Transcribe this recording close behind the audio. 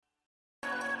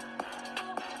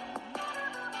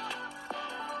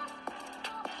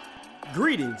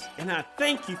Greetings, and I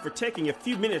thank you for taking a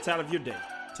few minutes out of your day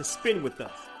to spend with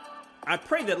us. I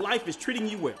pray that life is treating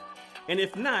you well, and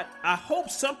if not, I hope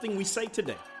something we say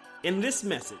today in this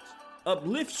message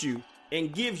uplifts you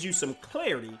and gives you some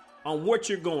clarity on what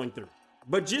you're going through.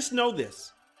 But just know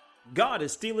this, God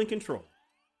is still in control,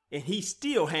 and He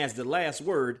still has the last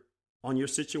word on your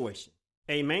situation.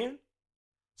 Amen?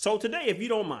 So today, if you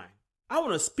don't mind, I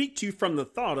want to speak to you from the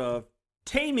thought of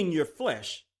taming your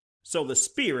flesh so the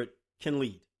Spirit can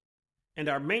lead. And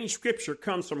our main scripture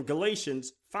comes from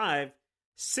Galatians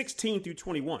 5:16 through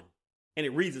 21, and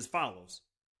it reads as follows.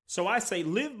 So I say,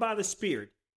 live by the Spirit,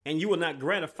 and you will not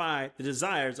gratify the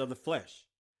desires of the flesh.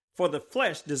 For the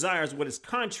flesh desires what is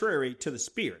contrary to the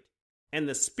Spirit, and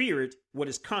the Spirit what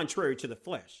is contrary to the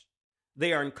flesh.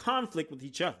 They are in conflict with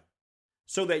each other,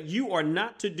 so that you are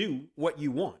not to do what you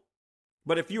want.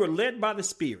 But if you are led by the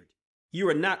Spirit, you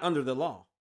are not under the law.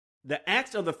 The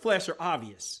acts of the flesh are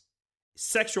obvious: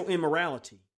 sexual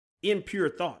immorality, impure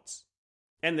thoughts,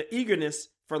 and the eagerness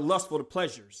for lustful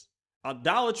pleasures,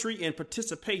 idolatry and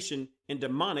participation in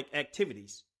demonic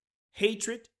activities,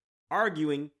 hatred,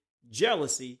 arguing,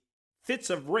 jealousy, fits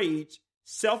of rage,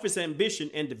 selfish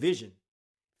ambition, and division,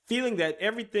 feeling that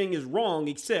everything is wrong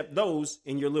except those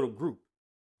in your little group,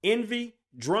 envy,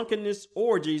 drunkenness,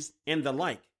 orgies, and the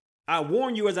like. I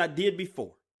warn you, as I did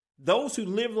before, those who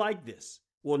live like this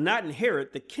will not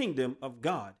inherit the kingdom of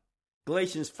God.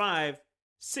 Galatians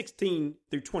 5:16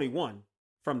 through 21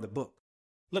 from the book.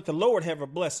 Let the Lord have a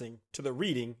blessing to the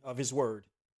reading of His word.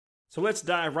 So let's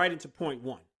dive right into point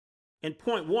one. And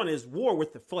point one is war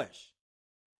with the flesh.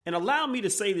 And allow me to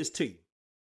say this to you.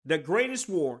 The greatest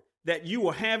war that you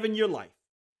will have in your life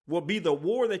will be the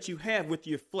war that you have with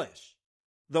your flesh.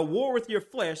 The war with your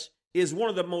flesh is one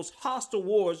of the most hostile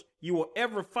wars you will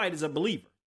ever fight as a believer.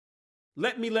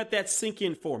 Let that sink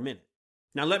in for a minute.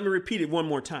 Now let me repeat it one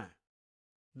more time.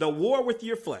 The war with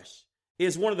your flesh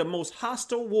is one of the most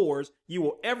hostile wars you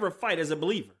will ever fight as a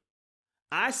believer.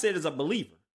 I said as a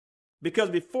believer, because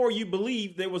before you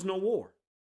believed, there was no war.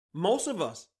 Most of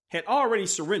us had already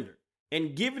surrendered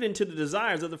and given into the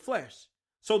desires of the flesh,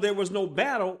 so there was no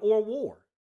battle or war.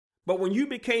 But when you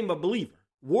became a believer,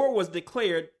 war was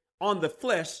declared on the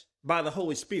flesh by the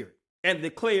Holy Spirit and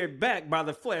declared back by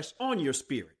the flesh on your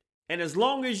spirit. And as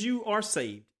long as you are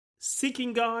saved,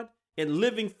 seeking God and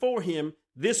living for Him,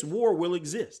 this war will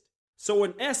exist. So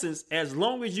in essence, as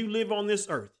long as you live on this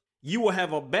earth, you will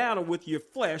have a battle with your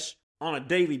flesh on a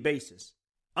daily basis.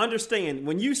 Understand,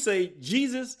 when you say,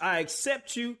 Jesus, I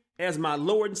accept you as my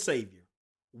Lord and Savior,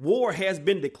 war has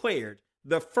been declared.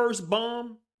 The first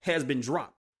bomb has been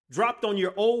dropped on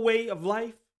your old way of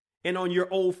life and on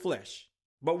your old flesh.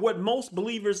 But what most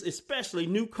believers, especially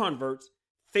new converts,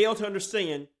 fail to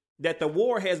understand, that the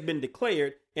war has been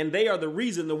declared, and they are the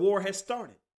reason the war has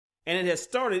started. And it has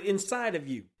started inside of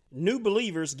you. New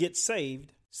believers get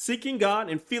saved, seeking God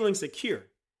and feeling secure,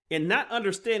 and not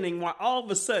understanding why all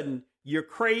of a sudden you're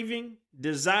craving,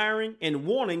 desiring, and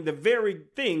wanting the very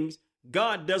things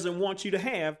God doesn't want you to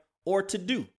have or to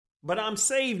do. But I'm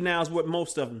saved now is what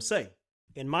most of them say.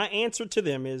 And my answer to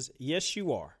them is, yes,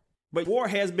 you are. But war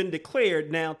has been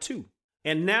declared now too.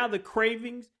 And now the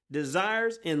cravings,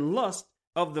 desires, and lust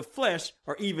of the flesh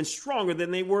are even stronger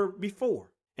than they were before.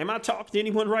 Am I talking to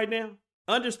anyone right now?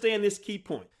 Understand this key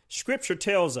point. Scripture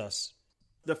tells us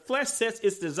the flesh sets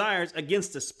its desires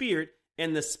against the spirit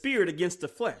and the spirit against the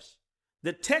flesh.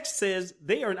 The text says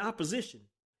they are in opposition.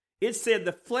 It said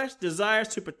the flesh desires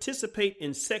to participate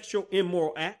in sexual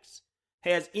immoral acts,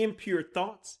 has impure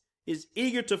thoughts, is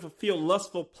eager to fulfill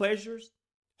lustful pleasures,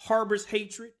 harbors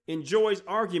hatred, enjoys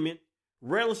argument,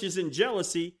 relishes in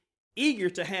jealousy, eager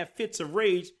to have fits of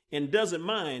rage, and doesn't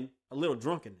mind a little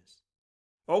drunkenness.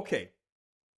 Okay,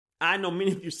 I know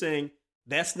many of you saying,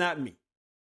 that's not me.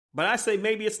 But I say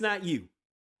maybe it's not you,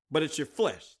 but it's your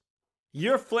flesh.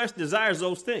 Your flesh desires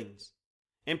those things.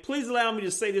 And please allow me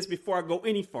to say this before I go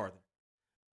any farther.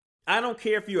 I don't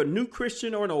care if you're a new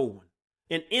Christian or an old one,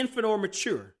 an infant or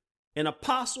mature, an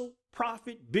apostle,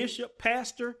 prophet, bishop,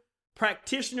 pastor,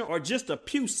 practitioner, or just a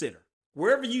pew sitter.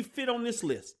 Wherever you fit on this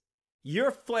list,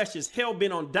 your flesh is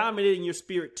hell-bent on dominating your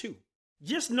spirit too.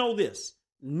 Just know this,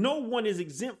 no one is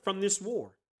exempt from this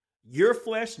war. Your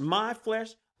flesh, my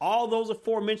flesh, all those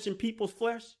aforementioned people's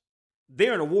flesh,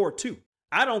 they're in a war too.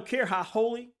 I don't care how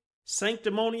holy,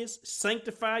 sanctimonious,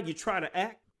 sanctified you try to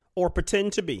act or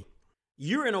pretend to be.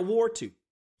 You're in a war too.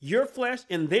 Your flesh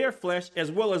and their flesh, as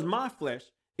well as my flesh,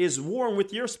 is warring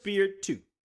with your spirit too.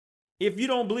 If you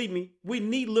don't believe me, we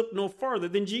need look no further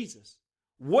than Jesus.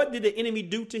 What did the enemy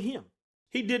do to him?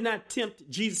 He did not tempt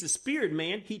Jesus' spirit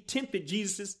man. He tempted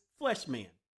Jesus' flesh man.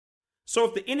 So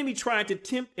if the enemy tried to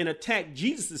tempt and attack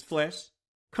Jesus' flesh,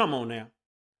 come on now.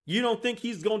 You don't think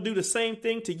he's going to do the same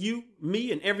thing to you,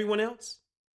 me, and everyone else?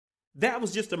 That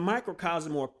was just a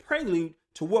microcosm or a prelude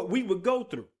to what we would go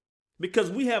through,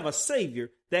 because we have a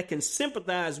Savior that can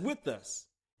sympathize with us.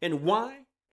 And why?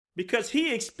 Because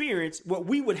he experienced what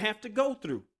we would have to go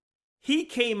through. He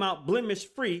came out blemish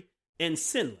free and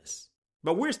sinless,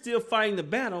 but we're still fighting the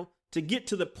battle to get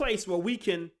to the place where we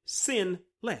can sin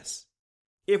less.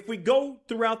 If we go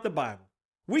throughout the Bible,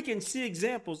 we can see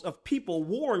examples of people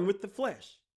warring with the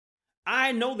flesh.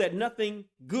 I know that nothing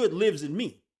good lives in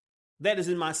me. That is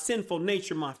in my sinful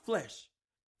nature, my flesh.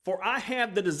 For I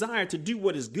have the desire to do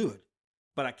what is good,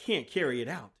 but I can't carry it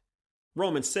out.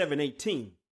 Romans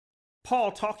 7:18.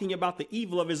 Paul talking about the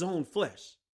evil of his own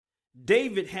flesh.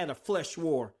 David had a flesh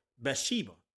war,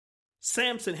 Bathsheba.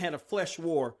 Samson had a flesh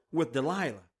war with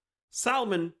Delilah.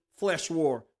 Solomon flesh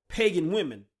war, pagan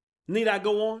women. Need I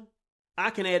go on?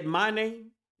 I can add my name,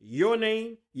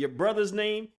 your brother's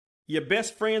name, your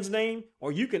best friend's name,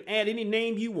 or you can add any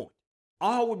name you want.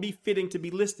 All would be fitting to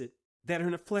be listed that are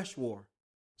in a flesh war.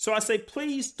 So I say,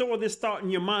 please store this thought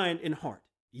in your mind and heart.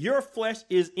 Your flesh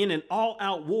is in an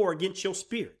all-out war against your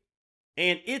spirit,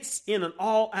 and it's in an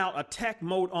all-out attack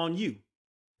mode on you.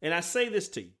 And I say this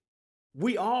to you.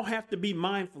 We all have to be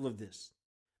mindful of this.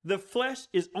 The flesh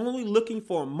is only looking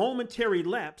for a momentary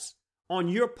lapse on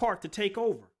your part to take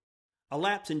over. A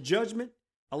lapse in judgment,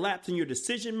 a lapse in your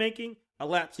decision-making, a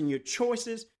lapse in your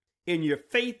choices, in your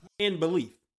faith and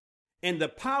belief. And the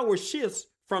power shifts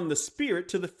from the spirit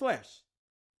to the flesh.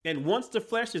 And once the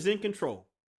flesh is in control,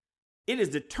 it is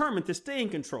determined to stay in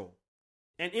control.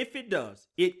 And if it does,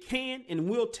 it can and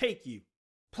will take you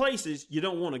places you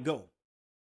don't want to go,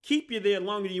 keep you there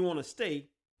longer than you want to stay,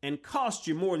 and cost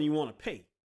you more than you want to pay.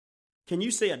 Can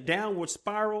you say a downward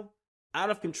spiral, out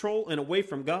of control and away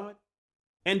from God?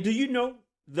 And do you know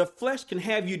the flesh can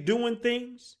have you doing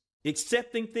things,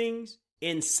 accepting things,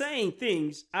 and saying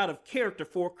things out of character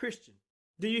for a Christian?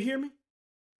 Do you hear me?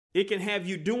 It can have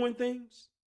you doing things,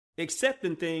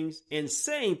 accepting things, and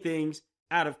saying things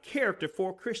out of character for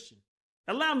a Christian.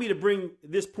 Allow me to bring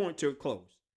this point to a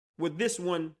close with this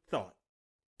one thought.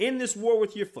 In this war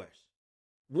with your flesh,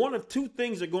 one of two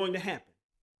things are going to happen.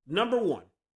 Number one,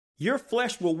 your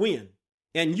flesh will win,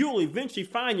 and you'll eventually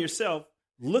find yourself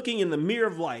looking in the mirror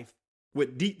of life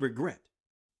with deep regret.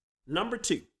 Number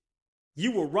two,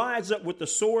 you will rise up with the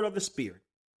sword of the Spirit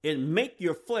and make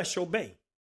your flesh obey.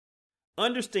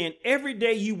 Understand, every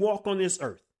day you walk on this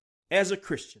earth as a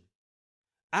Christian,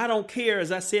 I don't care,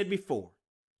 as I said before,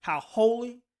 how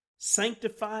holy,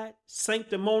 sanctified,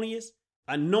 sanctimonious,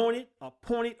 anointed,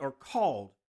 appointed, or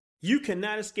called, you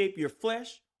cannot escape your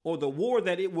flesh or the war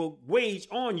that it will wage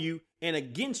on you and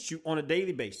against you on a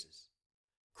daily basis.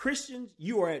 Christians,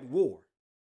 you are at war,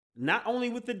 not only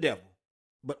with the devil,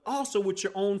 but also with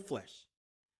your own flesh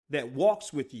that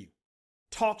walks with you,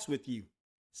 talks with you,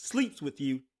 sleeps with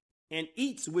you, and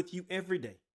eats with you every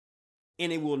day.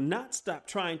 And it will not stop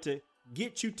trying to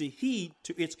get you to heed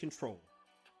to its control.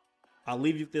 I'll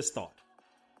leave you with this thought.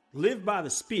 Live by the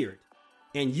Spirit,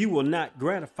 and you will not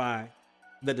gratify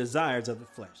the desires of the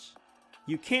flesh.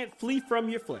 You can't flee from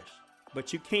your flesh,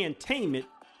 but you can tame it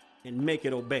and make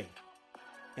it obey.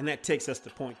 And that takes us to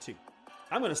point two.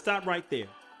 I'm going to stop right there,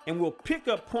 and we'll pick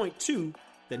up point two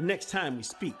the next time we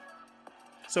speak.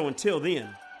 So until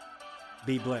then,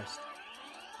 be blessed.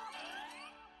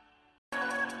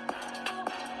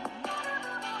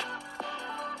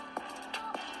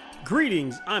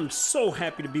 Greetings. I'm so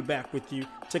happy to be back with you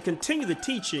to continue the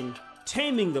teaching,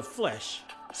 Taming the Flesh,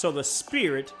 so the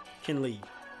Spirit can lead.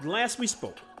 Last we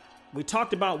spoke, we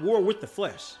talked about war with the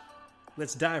flesh.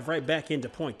 Let's dive right back into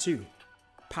point two,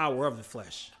 power of the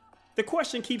flesh. The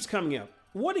question keeps coming up,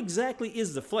 what exactly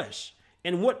is the flesh,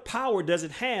 and what power does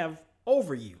it have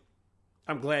over you?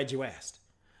 I'm glad you asked.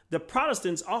 The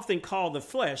Protestants often call the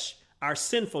flesh our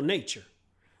sinful nature,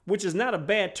 which is not a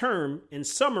bad term in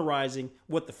summarizing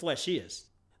what the flesh is.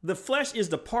 The flesh is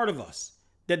the part of us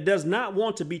that does not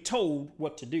want to be told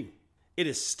what to do. It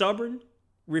is stubborn,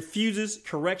 refuses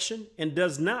correction, and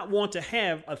does not want to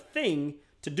have a thing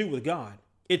to do with God.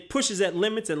 It pushes at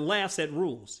limits and laughs at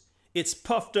rules. It's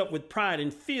puffed up with pride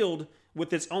and filled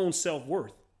with its own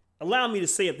self-worth. Allow me to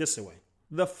say it this way.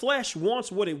 The flesh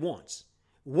wants what it wants,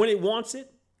 when it wants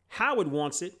it, how it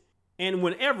wants it, and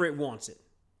whenever it wants it,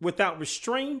 without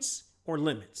restraints or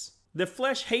limits. The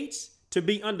flesh hates to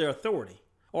be under authority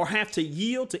or have to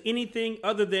yield to anything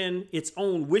other than its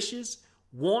own wishes,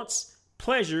 wants,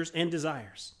 pleasures, and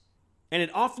desires. And it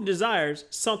often desires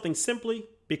something simply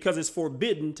because it's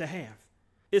forbidden to have,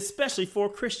 especially for a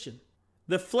Christian.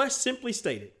 The flesh, simply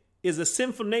stated, is the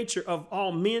sinful nature of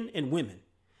all men and women.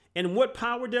 And what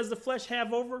power does the flesh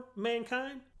have over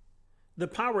mankind? The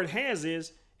power it has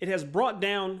is it has brought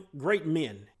down great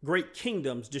men, great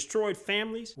kingdoms, destroyed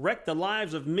families, wrecked the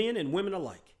lives of men and women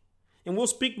alike. And we'll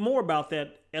speak more about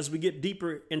that as we get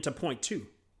deeper into point 2.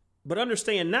 But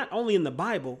understand, not only in the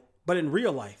Bible, but in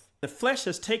real life, the flesh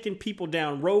has taken people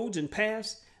down roads and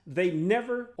paths they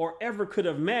never or ever could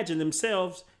have imagined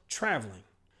themselves traveling.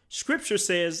 Scripture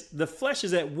says the flesh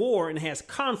is at war and has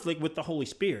conflict with the Holy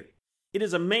Spirit. It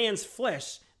is a man's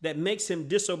flesh that makes him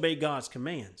disobey God's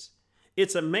commands.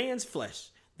 It's a man's flesh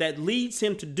that leads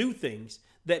him to do things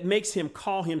that makes him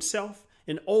call himself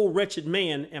an old wretched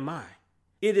man am I.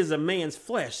 It is a man's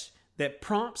flesh that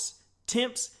prompts,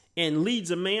 tempts, and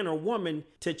leads a man or woman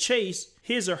to chase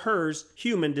his or hers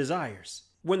human desires.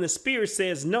 When the spirit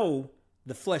says no,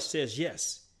 the flesh says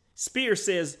yes. Spirit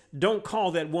says don't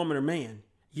call that woman or man.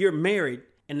 You're married,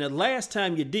 and the last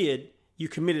time you did, you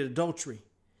committed adultery.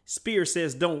 Spirit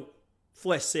says don't.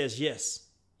 Flesh says yes.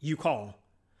 You call.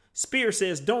 Spirit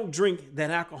says don't drink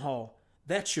that alcohol.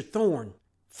 That's your thorn.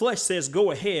 Flesh says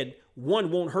go ahead.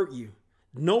 One won't hurt you.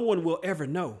 No one will ever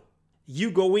know.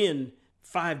 You go in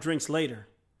 5 drinks later.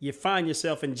 You find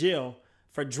yourself in jail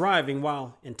for driving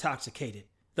while intoxicated.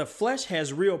 The flesh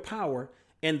has real power,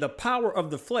 and the power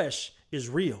of the flesh is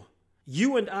real.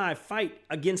 You and I fight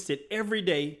against it every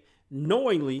day,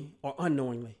 knowingly or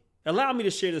unknowingly. Allow me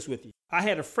to share this with you. I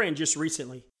had a friend just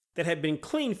recently that had been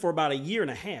clean for about 1.5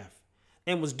 years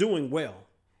and was doing well.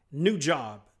 New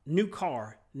job, new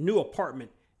car, new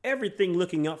apartment, everything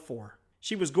looking up for her.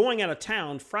 She was going out of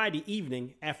town Friday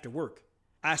evening after work.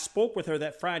 I spoke with her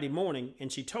that Friday morning,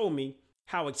 and she told me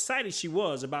how excited she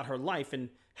was about her life and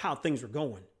how things were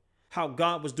going, how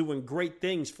God was doing great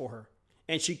things for her.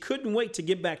 And she couldn't wait to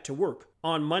get back to work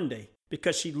on Monday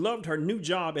because she loved her new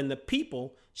job and the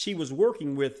people she was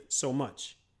working with so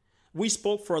much. We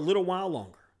spoke for a little while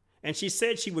longer, and she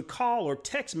said she would call or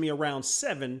text me around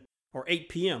 7 or 8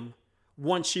 p.m.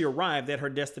 once she arrived at her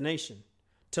destination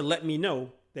to let me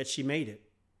know that she made it.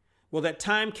 Well, that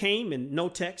time came and no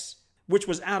text, which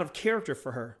was out of character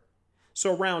for her.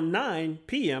 So around 9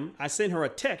 p.m., I sent her a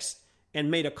text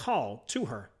and made a call to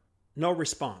her. No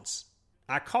response.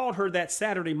 I called her that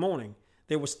Saturday morning.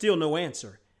 There was still no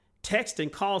answer. Text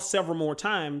and called several more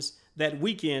times that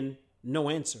weekend, no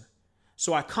answer.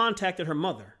 So I contacted her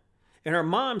mother, and her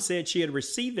mom said she had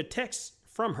received a text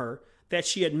from her that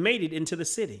she had made it into the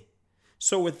city.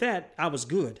 So with that, I was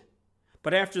good.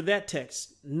 But after that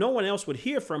text, no one else would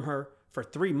hear from her for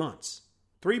 3 months.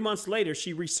 3 months later,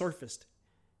 she resurfaced.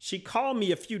 She called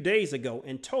me a few days ago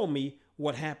and told me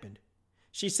what happened.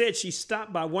 She said she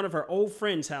stopped by one of her old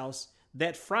friend's house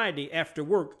that Friday after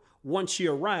work once she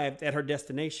arrived at her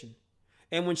destination.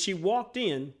 And when she walked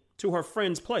in to her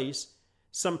friend's place,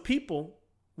 some people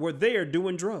were there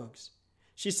doing drugs.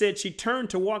 She said she turned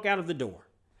to walk out of the door,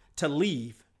 to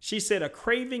leave. She said a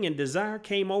craving and desire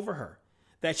came over her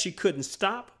that she couldn't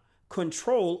stop,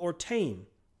 control, or tame.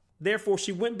 Therefore,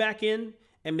 she went back in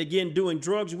and began doing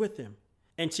drugs with them.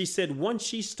 And she said once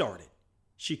she started,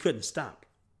 she couldn't stop.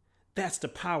 That's the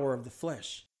power of the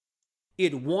flesh.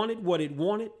 It wanted what it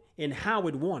wanted and how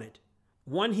it wanted.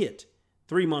 One hit,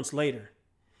 3 months later.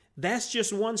 That's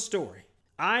just one story.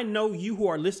 I know you who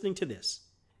are listening to this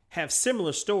have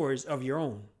similar stories of your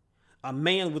own. A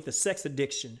man with a sex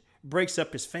addiction breaks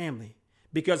up his family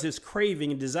because his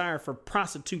craving and desire for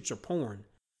prostitutes or porn.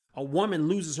 A woman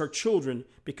loses her children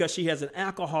because she has an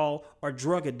alcohol or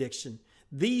drug addiction.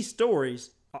 These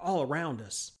stories are all around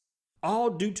us, all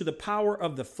due to the power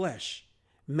of the flesh,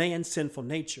 man's sinful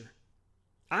nature.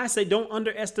 I say don't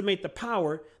underestimate the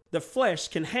power the flesh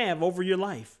can have over your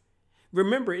life.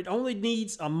 Remember, it only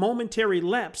needs a momentary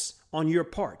lapse on your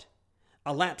part.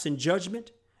 A lapse in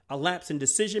judgment, a lapse in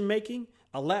decision making,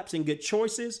 a lapse in good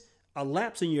choices, a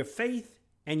lapse in your faith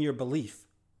and your belief.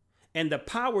 And the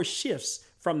power shifts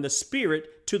from the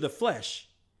spirit to the flesh.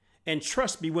 And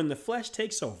trust me, when the flesh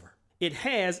takes over, it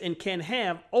has and can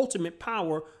have ultimate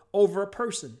power over a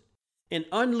person. And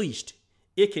unleashed,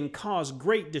 it can cause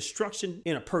great destruction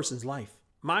in a person's life.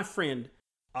 My friend,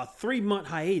 a 3-month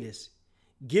hiatus,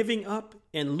 giving up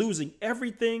and losing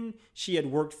everything she had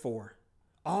worked for,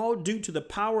 all due to the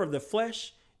power of the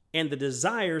flesh and the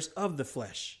desires of the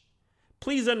flesh.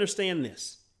 Please understand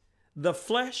this. The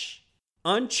flesh,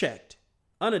 unchecked,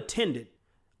 unattended,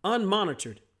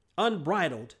 unmonitored,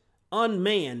 unbridled,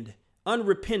 unmanned,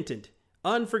 unrepentant,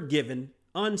 unforgiven,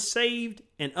 unsaved,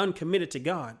 and uncommitted to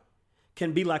God,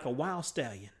 can be like a wild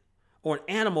stallion or an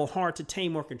animal hard to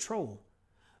tame or control.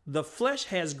 The flesh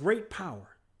has great power.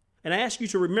 And I ask you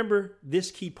to remember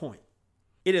this key point.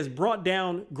 It has brought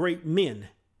down great men,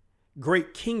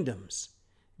 great kingdoms,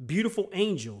 beautiful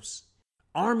angels,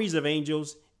 armies of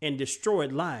angels, and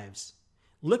destroyed lives.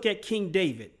 Look at King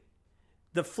David.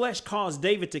 The flesh caused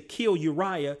David to kill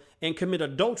Uriah and commit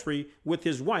adultery with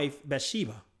his wife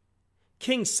Bathsheba.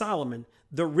 King Solomon,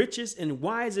 the richest and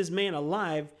wisest man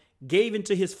alive, gave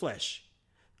into his flesh,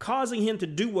 causing him to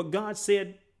do what God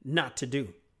said not to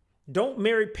do. Don't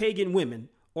marry pagan women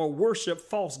or worship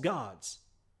false gods.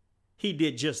 He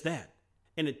did just that,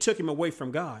 and it took him away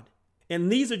from God.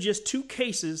 And these are just two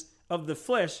cases of the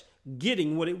flesh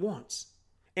getting what it wants.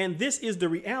 And this is the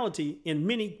reality in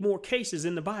many more cases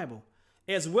in the Bible,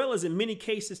 as well as in many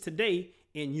cases today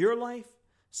in your life,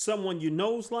 someone you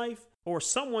know's life, or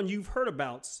someone you've heard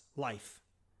about's life.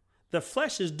 The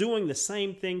flesh is doing the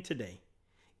same thing today,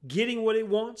 getting what it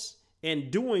wants and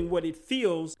doing what it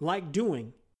feels like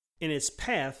doing in its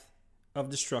path of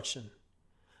destruction.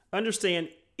 Understand,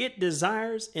 it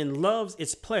desires and loves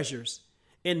its pleasures,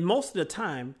 and most of the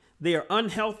time they are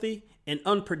unhealthy and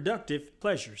unproductive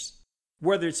pleasures.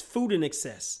 Whether it's food in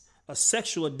excess, a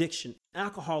sexual addiction,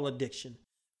 alcohol addiction,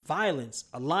 violence,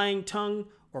 a lying tongue,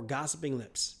 or gossiping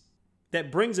lips.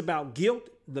 That brings about guilt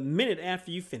the minute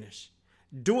after you finish,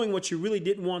 doing what you really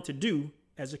didn't want to do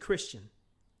as a Christian.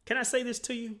 Can I say this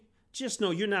to you? Just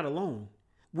know you're not alone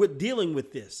with dealing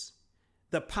with this.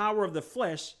 The power of the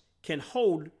flesh can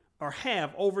hold or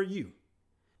have over you.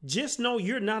 Just know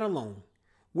you're not alone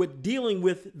with dealing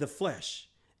with the flesh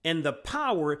and the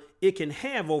power it can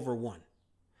have over one.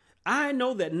 I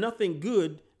know that nothing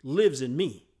good lives in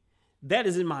me. That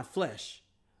is in my flesh.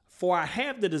 For I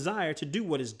have the desire to do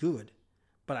what is good,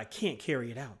 but I can't carry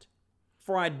it out.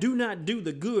 For I do not do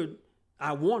the good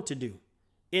I want to do.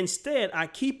 Instead, I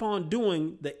keep on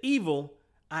doing the evil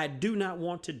I do not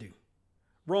want to do.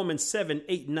 Romans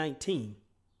 7:8-19.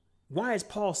 Why is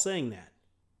Paul saying that?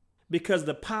 Because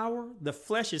the power the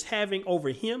flesh is having over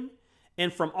him,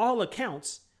 and from all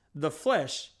accounts, the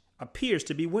flesh appears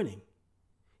to be winning.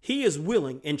 He is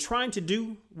willing and trying to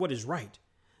do what is right,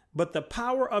 but the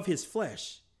power of his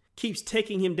flesh keeps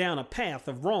taking him down a path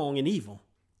of wrong and evil.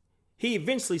 He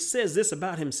eventually says this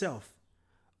about himself: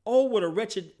 "Oh, what a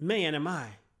wretched man am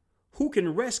I! Who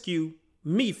can rescue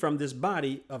me from this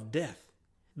body of death?"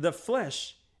 The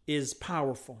flesh is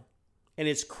powerful, and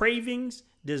its cravings,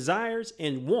 desires,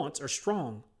 and wants are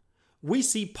strong. We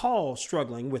see Paul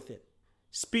struggling with it,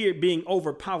 spirit being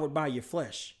overpowered by your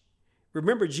flesh.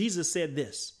 Remember, Jesus said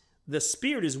this: the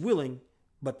spirit is willing,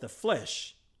 but the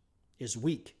flesh is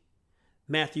weak.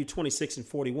 Matthew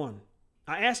 26:41.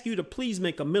 I ask you to please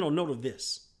make a mental note of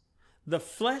this. The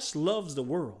flesh loves the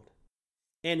world,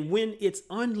 and when it's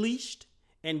unleashed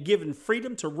and given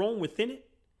freedom to roam within it,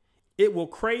 it will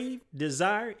crave,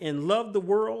 desire, and love the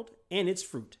world and its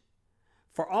fruit.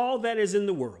 For all that is in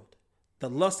the world, the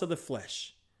lust of the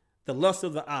flesh, the lust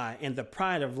of the eye, and the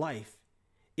pride of life,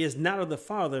 is not of the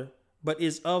Father, but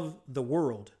is of the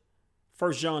world.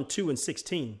 1 John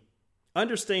 2:16.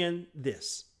 Understand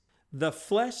this. The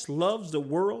flesh loves the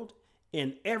world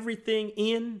and everything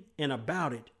in and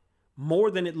about it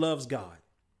more than it loves God.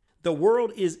 The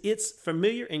world is its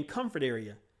familiar and comfort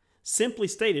area. Simply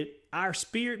stated, our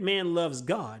spirit man loves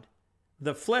God.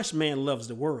 The flesh man loves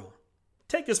the world.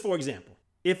 Take this for example.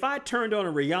 If I turned on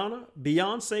a Rihanna,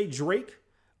 Beyonce, Drake,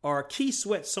 or a Key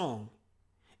Sweat song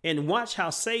and watch how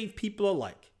saved people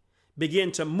alike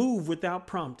begin to move without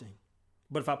prompting.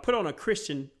 But if I put on a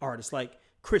Christian artist like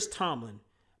Chris Tomlin,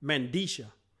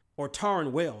 Mandisha, or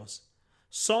Taryn Wells,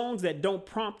 songs that don't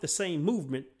prompt the same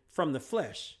movement from the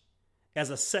flesh as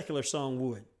a secular song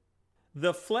would.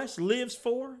 The flesh lives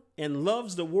for and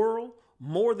loves the world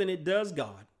more than it does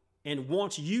God, and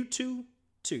wants you to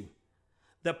too.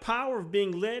 The power of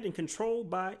being led and controlled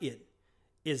by it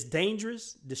is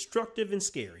dangerous, destructive, and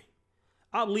scary.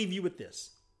 I'll leave you with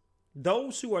this.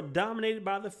 Those who are dominated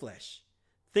by the flesh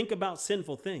think about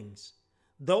sinful things.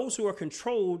 Those who are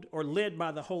controlled or led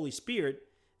by the Holy Spirit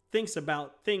thinks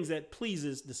about things that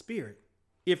pleases the Spirit.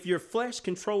 If your flesh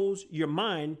controls your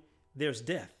mind, there's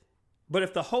death. But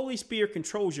if the Holy Spirit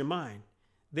controls your mind,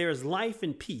 there is life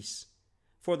and peace.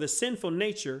 For the sinful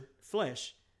nature,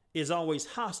 flesh, is always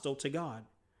hostile to God.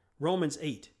 Romans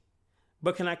 8.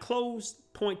 But can I close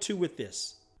point 2 with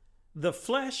this? The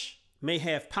flesh may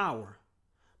have power,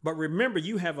 but remember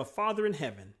you have a Father in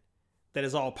heaven that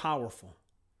is all powerful.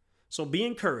 So be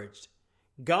encouraged.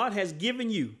 God has given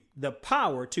you the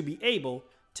power to be able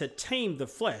to tame the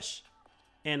flesh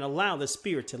and allow the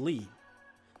Spirit to lead.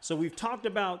 So we've talked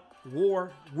about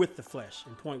war with the flesh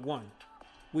in point 1.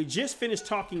 We just finished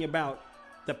talking about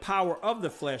the power of the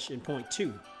flesh in point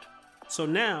 2. So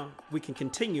now we can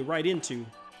continue right into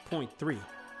point 3.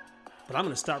 But I'm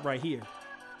going to stop right here.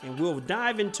 and we'll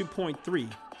dive into point 3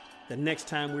 the next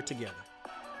time we're together.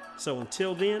 So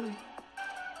until then,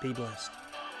 be blessed.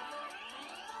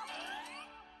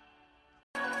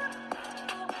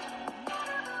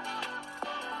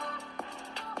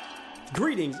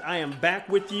 Greetings, I am back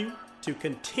with you to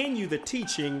continue the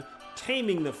teaching,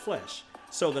 Taming the Flesh,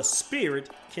 so the Spirit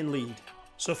can lead.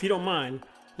 So if you don't mind,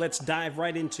 let's dive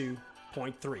right into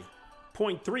point 3.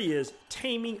 Point 3 is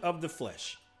taming of the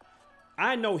flesh.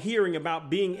 I know hearing about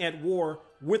being at war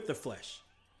with the flesh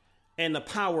and the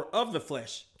power of the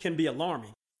flesh can be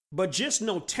alarming, but just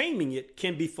know taming it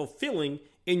can be fulfilling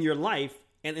in your life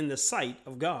and in the sight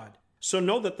of God. So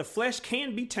know that the flesh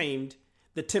can be tamed.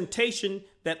 The temptation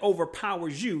that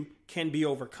overpowers you can be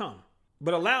overcome.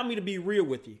 But allow me to be real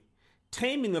with you.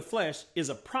 Taming the flesh is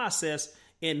a process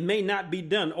and may not be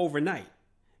done overnight,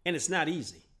 and it's not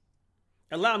easy.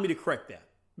 Allow me to correct that,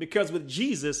 because with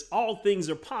Jesus, all things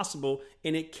are possible,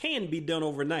 and it can be done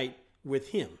overnight with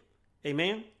him.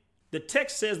 Amen? The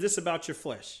text says this about your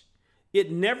flesh.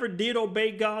 It never did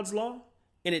obey God's law,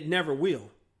 and it never will.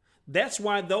 That's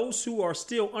why those who are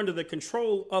still under the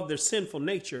control of their sinful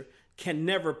nature can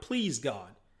never please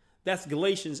God. That's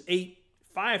Galatians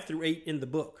 5-8 in the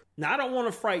book. Now, I don't want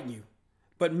to frighten you,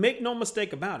 but make no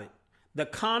mistake about it. The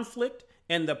conflict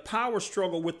and the power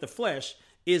struggle with the flesh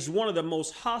is one of the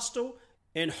most hostile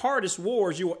and hardest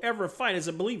wars you will ever fight as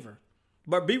a believer.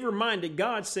 But be reminded,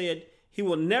 God said he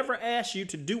will never ask you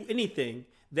to do anything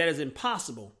that is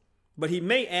impossible, but he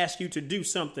may ask you to do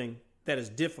something that is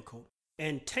difficult.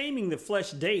 And taming the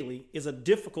flesh daily is a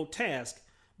difficult task,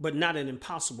 but not an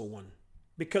impossible one.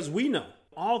 Because we know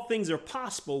all things are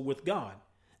possible with God.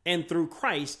 And through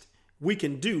Christ, we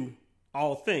can do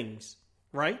all things,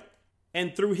 right?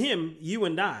 And through him, you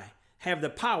and I have the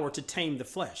power to tame the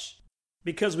flesh.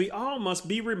 Because we all must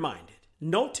be reminded,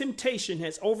 no temptation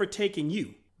has overtaken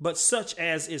you, but such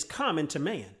as is common to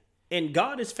man. And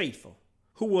God is faithful,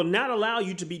 who will not allow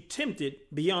you to be tempted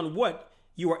beyond what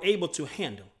you are able to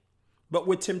handle. But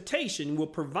with temptation will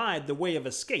provide the way of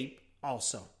escape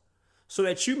also, so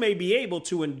that you may be able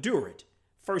to endure it.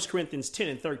 1 Corinthians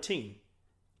 10:13.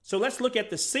 So let's look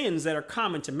at the sins that are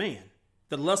common to man.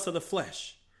 The lust of the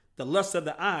flesh, the lust of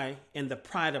the eye, and the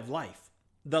pride of life.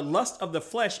 The lust of the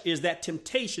flesh is that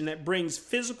temptation that brings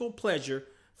physical pleasure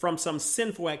from some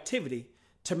sinful activity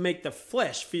to make the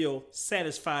flesh feel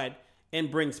satisfied and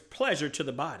brings pleasure to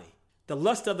the body. The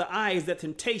lust of the eye is that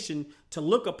temptation to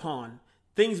look upon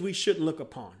things we shouldn't look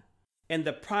upon. And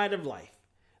the pride of life,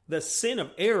 the sin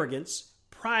of arrogance,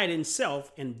 pride in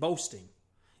self, and boasting.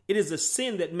 It is the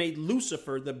sin that made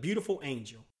Lucifer, the beautiful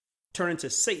angel, turn into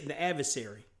Satan, the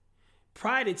adversary.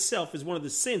 Pride itself is one of the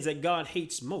sins that God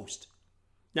hates most.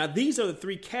 Now, these are the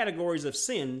 3 categories of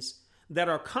sins that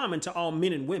are common to all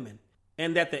men and women,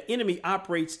 and that the enemy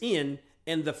operates in,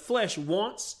 and the flesh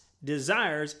wants,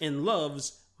 desires, and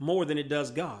loves more than it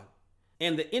does God.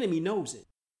 And the enemy knows it.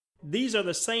 These are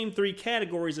the same 3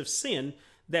 categories of sin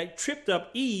that tripped up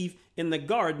Eve in the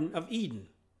Garden of Eden.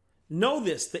 Know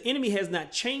this, the enemy has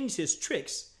not changed his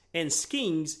tricks and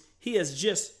schemes, he has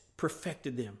just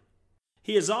perfected them.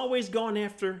 He has always gone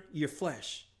after your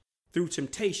flesh through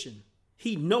temptation.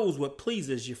 He knows what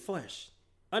pleases your flesh.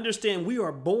 Understand, we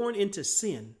are born into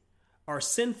sin, are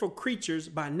sinful creatures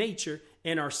by nature,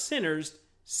 and are sinners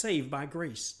saved by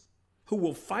grace, who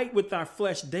will fight with our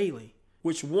flesh daily,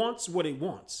 which wants what it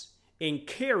wants and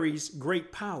carries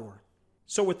great power.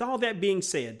 So with all that being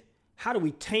said, how do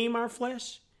we tame our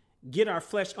flesh, get our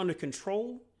flesh under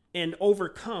control, and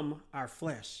overcome our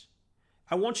flesh?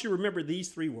 I want you to remember these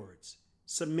 3 words: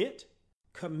 submit,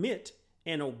 commit,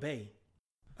 and obey.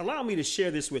 Allow me to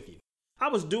share this with you. I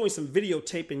was doing some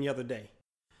videotaping the other day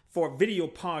for a video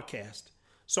podcast,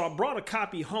 so I brought a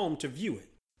copy home to view it.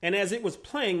 And as it was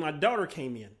playing, my daughter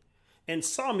came in and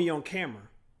saw me on camera.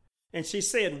 And she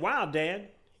said, "Wow, Dad,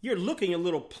 you're looking a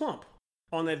little plump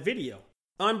on that video."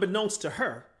 Unbeknownst to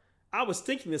her, I was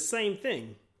thinking the same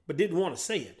thing, but didn't want to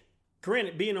say it.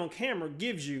 Granted, being on camera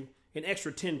gives you an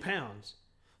extra 10 pounds.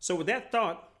 So with that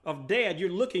thought of, "Dad,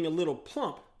 you're looking a little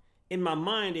plump," in my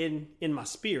mind and in my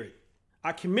spirit,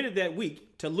 I committed that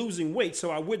week to losing weight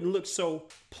so I wouldn't look so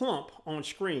plump on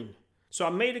screen. So I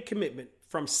made a commitment.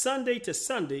 From Sunday to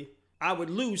Sunday, I would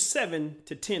lose 7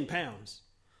 to 10 pounds.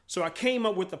 So I came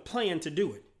up with a plan to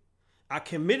do it. I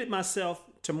committed myself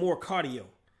to more cardio,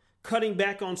 cutting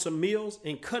back on some meals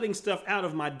and cutting stuff out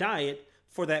of my diet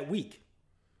for that week.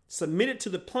 Submitted to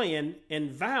the plan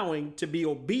and vowing to be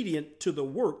obedient to the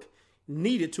work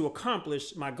needed to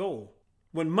accomplish my goal.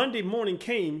 When Monday morning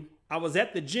came, I was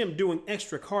at the gym doing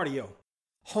extra cardio,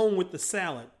 home with the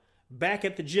salad, back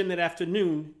at the gym that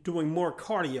afternoon doing more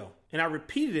cardio, and I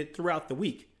repeated it throughout the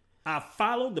week. I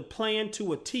followed the plan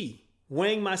to a T,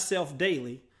 weighing myself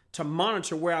daily to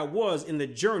monitor where I was in the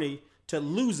journey to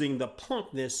losing the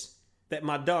plumpness that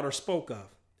my daughter spoke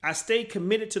of. I stayed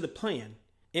committed to the plan,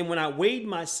 and when I weighed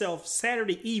myself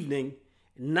Saturday evening,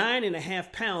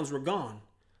 9.5 pounds were gone,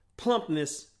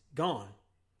 plumpness gone.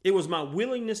 It was my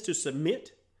willingness to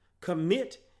submit,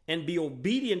 commit, and be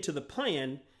obedient to the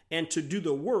plan and to do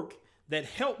the work that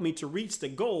helped me to reach the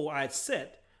goal I had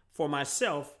set for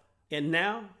myself, and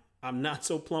now I'm not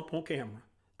so plump on camera.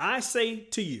 I say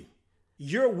to you,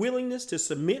 your willingness to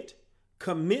submit,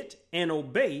 commit, and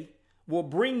obey will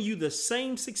bring you the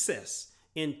same success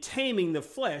in taming the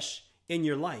flesh in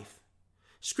your life.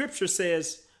 Scripture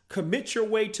says, commit your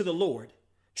way to the Lord.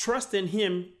 Trust in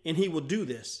him and he will do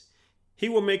this. He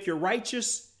will make your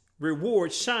righteous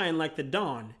reward shine like the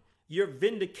dawn, your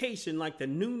vindication like the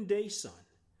noonday sun.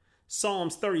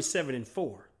 Psalms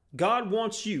 37:4. God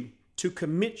wants you to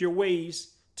commit your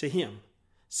ways to him.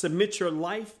 Submit your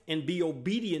life and be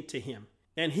obedient to him,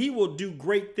 and he will do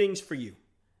great things for you.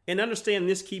 And understand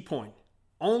this key point.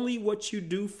 Only what you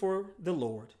do for the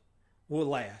Lord will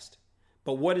last,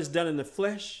 but what is done in the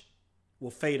flesh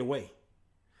will fade away.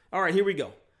 All right, here we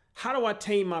go. How do I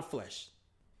tame my flesh?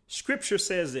 Scripture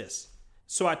says this.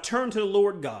 So I turned to the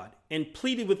Lord God and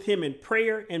pleaded with him in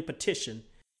prayer and petition,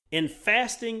 in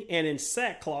fasting and in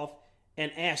sackcloth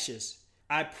and ashes.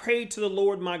 I prayed to the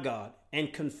Lord my God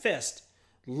and confessed,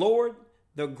 Lord,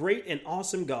 the great and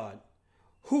awesome God,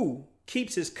 who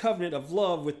keeps his covenant of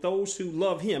love with those who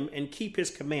love him and keep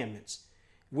his commandments.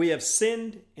 We have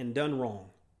sinned and done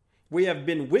wrong. We have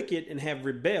been wicked and have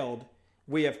rebelled.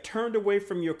 We have turned away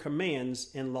from your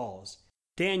commands and laws.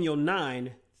 Daniel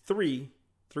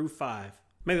 9:3-5.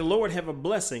 May the Lord have a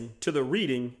blessing to the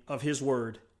reading of his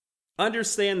word.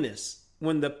 Understand this.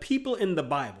 When the people in the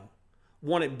Bible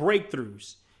wanted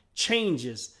breakthroughs,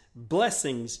 changes,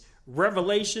 blessings,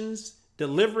 revelations,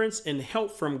 deliverance, and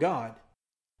help from God,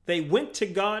 they went to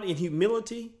God in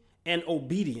humility and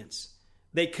obedience.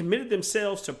 They committed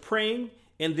themselves to praying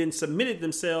and then submitted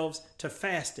themselves to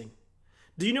fasting.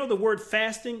 Do you know the word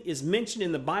fasting is mentioned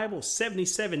in the Bible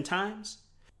 77 times?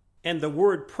 And the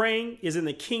word praying is in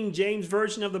the King James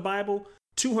Version of the Bible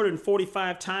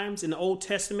 245 times in the Old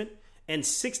Testament and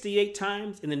 68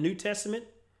 times in the New Testament?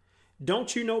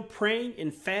 Don't you know praying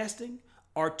and fasting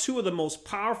are two of the most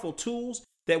powerful tools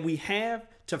that we have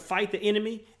to fight the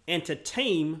enemy and to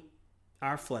tame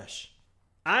our flesh?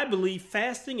 I believe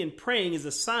fasting and praying is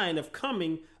a sign of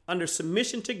coming under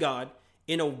submission to God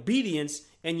in obedience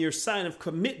and your sign of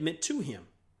commitment to him.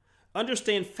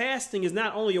 Understand, fasting is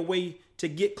not only a way to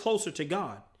get closer to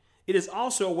God, it is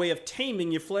also a way of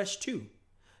taming your flesh too.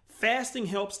 Fasting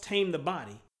helps tame the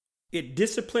body. It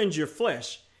disciplines your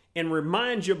flesh and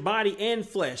reminds your body and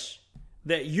flesh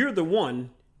that you're the one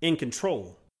in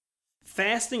control.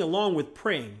 Fasting along with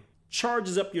praying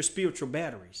charges up your spiritual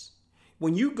batteries.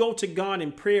 When you go to God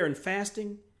in prayer and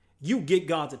fasting, you get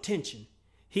God's attention.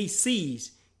 He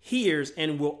sees, hears,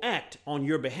 and will act on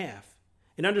your behalf.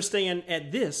 And understand,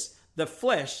 at this, the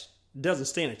flesh doesn't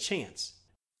stand a chance.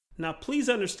 Now, please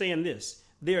understand this.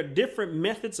 There are different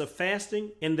methods of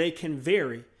fasting, and they can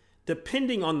vary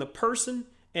depending on the person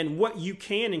and what you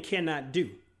can and cannot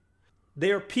do.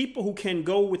 There are people who can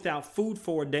go without food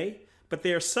for a day, but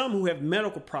there are some who have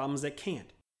medical problems that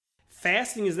can't.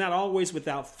 Fasting is not always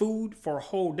without food for a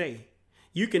whole day.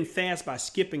 You can fast by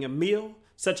skipping a meal,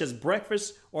 such as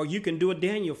breakfast, or you can do a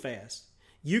Daniel fast.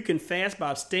 You can fast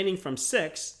by abstaining from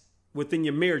sex, within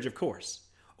your marriage, of course,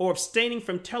 or abstaining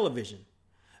from television.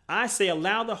 I say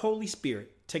allow the Holy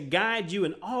Spirit to guide you,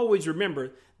 and always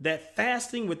remember that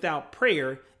fasting without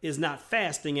prayer is not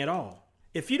fasting at all.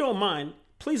 If you don't mind,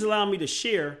 please allow me to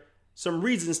share some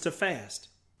reasons to fast,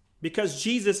 because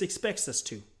Jesus expects us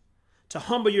to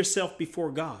humble yourself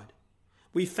before God.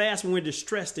 We fast when we're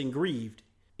distressed and grieved,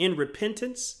 in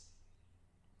repentance,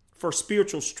 for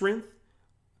spiritual strength,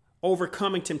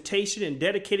 overcoming temptation, and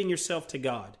dedicating yourself to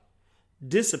God.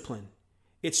 Discipline.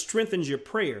 It strengthens your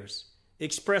prayers.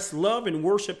 Express love and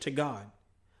worship to God.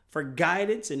 For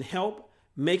guidance and help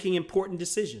making important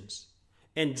decisions.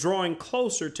 And drawing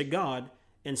closer to God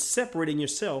and separating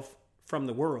yourself from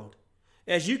the world.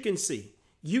 As you can see,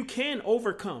 you can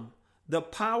overcome the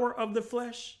power of the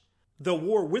flesh, the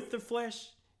war with the flesh,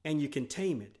 and you can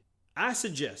tame it. I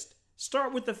suggest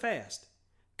start with the fast.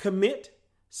 Commit,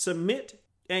 submit,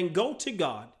 and go to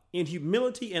God in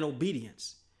humility and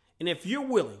obedience. And if you're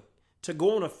willing to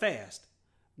go on a fast,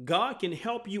 God can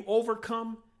help you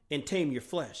overcome and tame your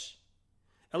flesh.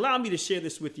 Allow me to share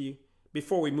this with you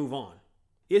before we move on.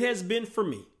 It has been for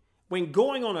me, when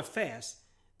going on a fast,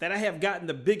 that I have gotten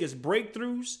the biggest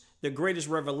breakthroughs, the greatest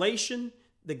revelation,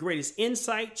 the greatest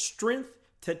insight, strength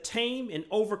to tame and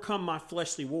overcome my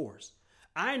fleshly wars.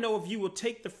 I know if you will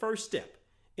take the first step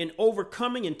in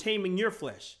overcoming and taming your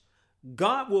flesh,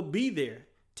 God will be there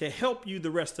to help you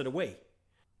the rest of the way.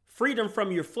 Freedom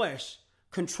from your flesh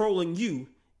controlling you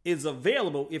is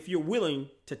available if you're willing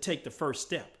to take the first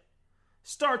step.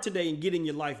 Start today in getting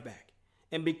your life back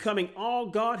and becoming all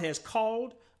God has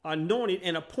called, anointed,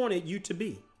 and appointed you to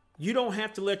be. You don't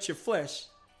have to let your flesh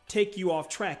take you off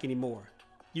track anymore.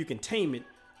 You can tame it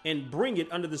and bring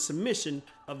it under the submission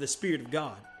of the Spirit of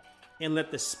God and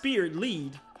let the Spirit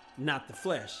lead, not the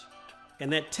flesh.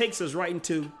 And that takes us right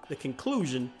into the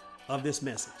conclusion of this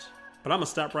message. But I'm going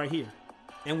to stop right here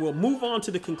and we'll move on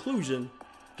to the conclusion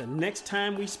the next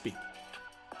time we speak.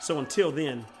 So until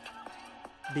then,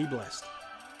 be blessed.